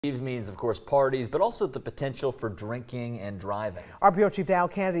means, of course, parties, but also the potential for drinking and driving. Our Bureau Chief Dal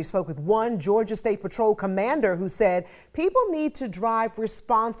Kennedy spoke with one Georgia State Patrol commander who said people need to drive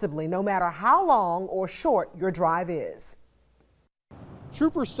responsibly no matter how long or short your drive is.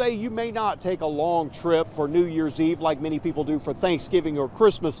 Troopers say you may not take a long trip for New Year's Eve like many people do for Thanksgiving or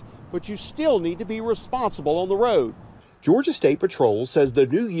Christmas, but you still need to be responsible on the road. Georgia State Patrol says the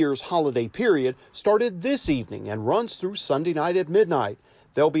New Year's holiday period started this evening and runs through Sunday night at midnight.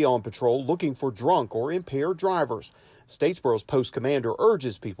 They'll be on patrol looking for drunk or impaired drivers. Statesboro's post commander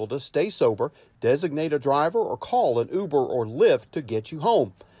urges people to stay sober, designate a driver, or call an Uber or Lyft to get you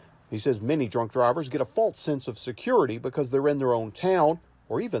home. He says many drunk drivers get a false sense of security because they're in their own town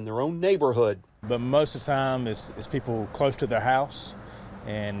or even their own neighborhood. But most of the time it's people close to their house,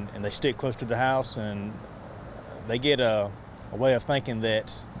 and they stick close to the house, and they get a way of thinking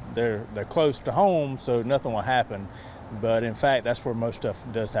that they're close to home, so nothing will happen. But in fact, that's where most stuff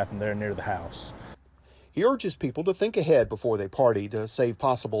does happen, there near the house. He urges people to think ahead before they party to save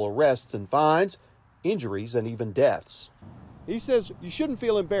possible arrests and fines, injuries, and even deaths. He says you shouldn't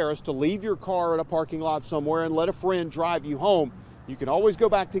feel embarrassed to leave your car at a parking lot somewhere and let a friend drive you home. You can always go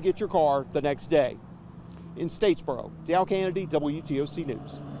back to get your car the next day. In Statesboro, Dal Kennedy, WTOC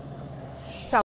News.